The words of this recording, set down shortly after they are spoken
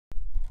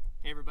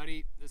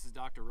everybody, this is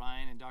Dr.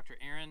 Ryan and Dr.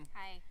 Erin.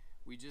 Hi.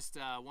 We just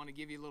want to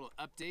give you a little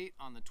update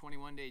on the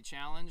 21-day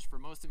challenge. For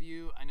most of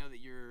you, I know that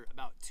you're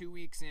about 2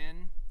 weeks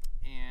in,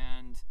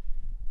 and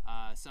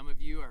some of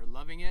you are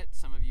loving it.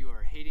 Some of you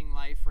are hating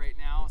life right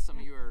now. Some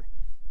of you are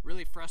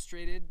really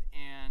frustrated,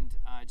 and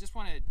just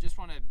want to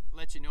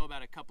let you know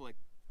about a couple of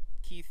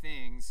key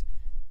things.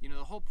 You know,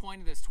 the whole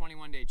point of this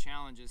 21-day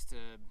challenge is to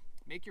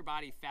make your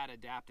body fat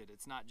adapted.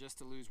 It's not just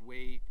to lose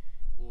weight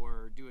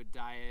or do a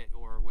diet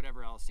or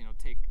whatever else, you know,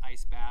 take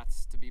ice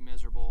baths to be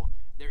miserable.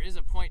 There is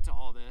a point to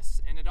all this,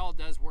 and it all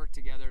does work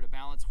together to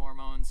balance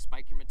hormones,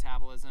 spike your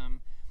metabolism.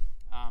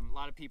 A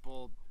lot of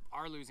people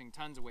are losing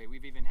tons of weight.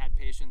 We've even had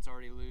patients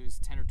already lose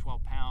 10 or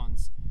 12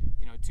 pounds,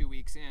 you know, 2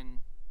 weeks in.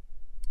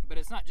 But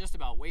it's not just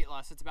about weight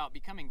loss, it's about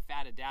becoming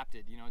fat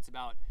adapted. You know, it's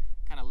about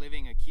kind of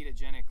living a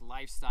ketogenic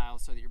lifestyle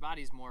so that your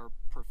body's more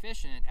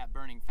proficient at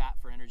burning fat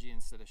for energy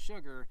instead of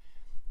sugar.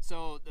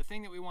 So the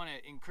thing that we want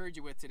to encourage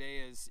you with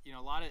today is, you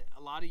know,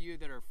 a lot of you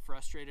that are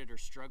frustrated or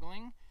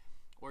struggling,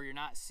 or you're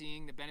not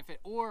seeing the benefit,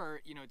 or,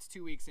 you know, it's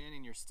 2 weeks in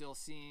and you're still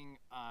seeing,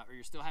 or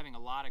you're still having a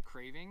lot of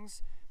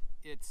cravings.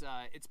 It's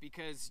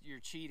because you're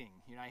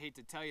cheating. You know, I hate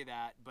to tell you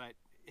that, but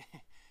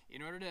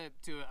in order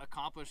to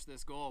accomplish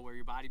this goal where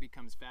your body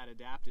becomes fat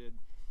adapted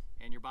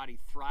and your body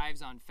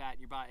thrives on fat,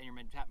 and your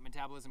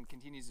metabolism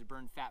continues to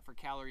burn fat for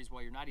calories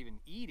while you're not even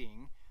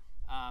eating,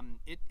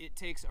 it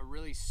takes a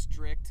really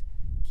strict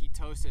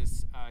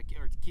ketosis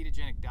or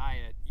ketogenic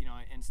diet, you know,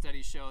 and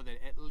studies show that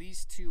at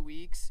least 2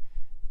 weeks,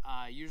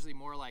 usually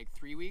more like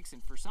 3 weeks,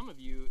 and for some of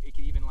you it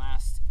could even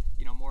last,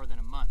 you know, more than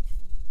a month.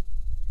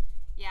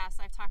 Yeah,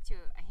 so I've talked to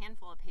a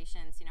handful of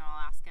patients. You know,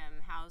 I'll ask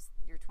them, how's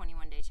your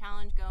 21-day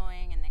challenge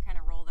going? And they kind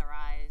of roll their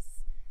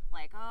eyes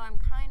like, oh, I'm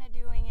kind of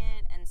doing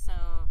it. And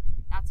so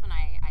that's when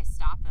I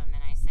stop them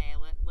and I say,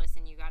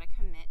 listen, you got to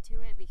commit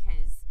to it,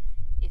 because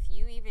if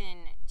you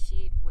even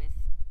cheat with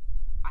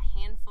a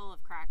handful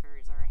of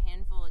crackers or a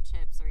handful of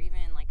chips or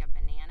even like a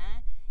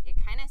banana, it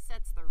kind of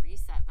sets the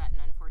reset button,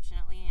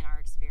 unfortunately, in our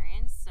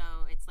experience.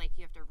 So it's like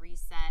you have to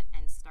reset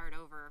and start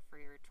over for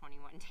your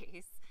 21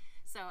 days.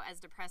 So as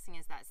depressing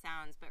as that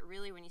sounds, but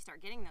really when you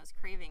start getting those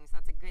cravings,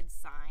 that's a good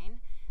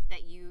sign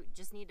that you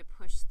just need to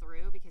push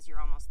through because you're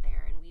almost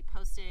there. And we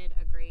posted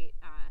a great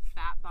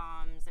fat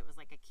bombs. It was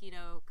like a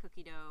keto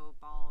cookie dough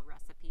ball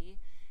recipe.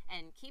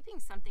 And keeping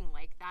something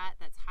like that,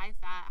 that's high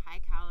fat,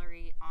 high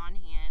calorie, on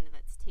hand,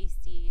 that's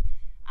tasty,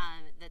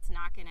 that's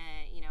not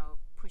gonna, you know,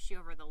 push you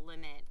over the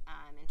limit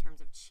in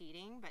terms of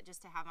cheating, but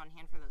just to have on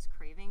hand for those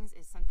cravings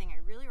is something I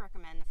really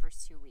recommend the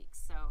first 2 weeks.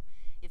 So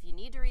if you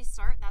need to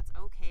restart, that's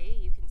okay.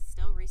 You can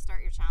still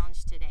restart your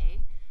challenge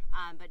today,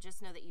 but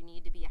just know that you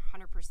need to be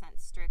 100%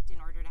 strict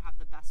in order to have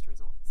the best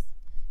results.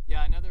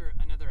 Yeah,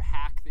 another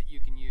hack that you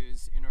can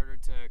use in order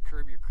to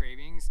curb your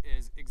cravings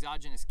is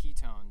exogenous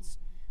ketones.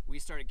 We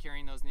started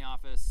carrying those in the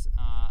office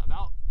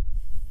about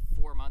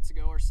 4 months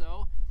ago or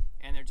so,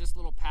 and they're just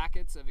little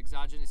packets of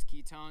exogenous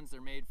ketones.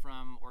 They're made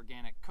from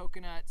organic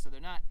coconut, so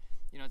they're not,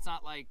 you know, it's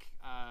not like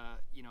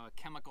you know, a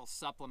chemical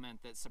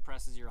supplement that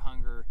suppresses your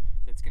hunger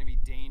that's going to be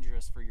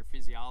dangerous for your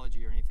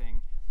physiology or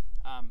anything.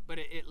 But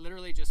it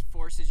literally just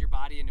forces your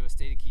body into a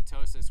state of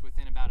ketosis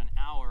within about an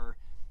hour.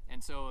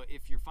 And so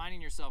if you're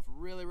finding yourself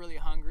really, really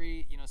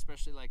hungry, you know,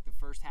 especially like the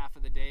first half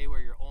of the day where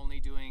you're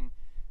only doing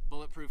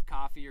bulletproof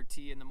coffee or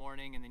tea in the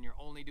morning, and then you're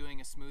only doing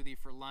a smoothie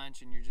for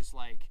lunch, and you're just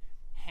like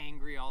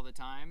hangry all the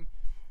time,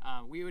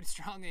 we would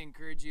strongly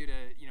encourage you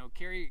to, you know,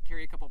 carry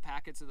a couple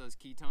packets of those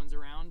ketones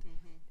around,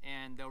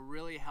 and they'll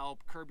really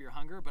help curb your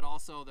hunger, but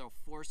also they'll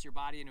force your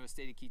body into a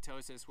state of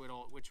ketosis,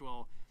 which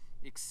will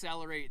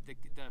accelerate the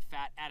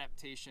fat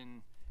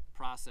adaptation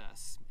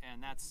process.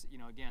 And that's, you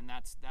know, again,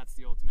 that's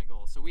the ultimate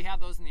goal. So we have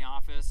those in the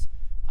office.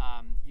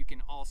 You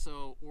can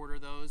also order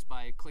those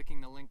by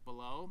clicking the link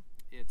below.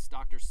 It's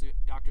Dr.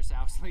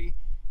 Sousley.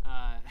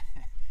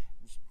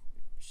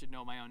 Should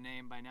know my own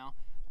name by now.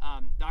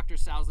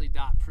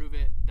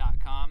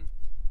 drsousley.proveit.com,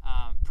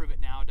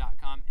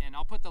 proveitnow.com, and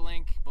I'll put the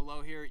link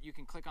below here. You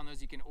can click on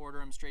those. You can order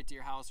them straight to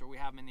your house, or we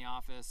have them in the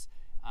office,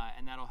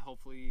 and that'll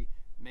hopefully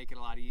make it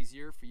a lot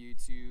easier for you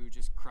to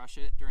just crush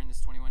it during this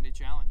 21-day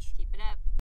challenge. Keep it up.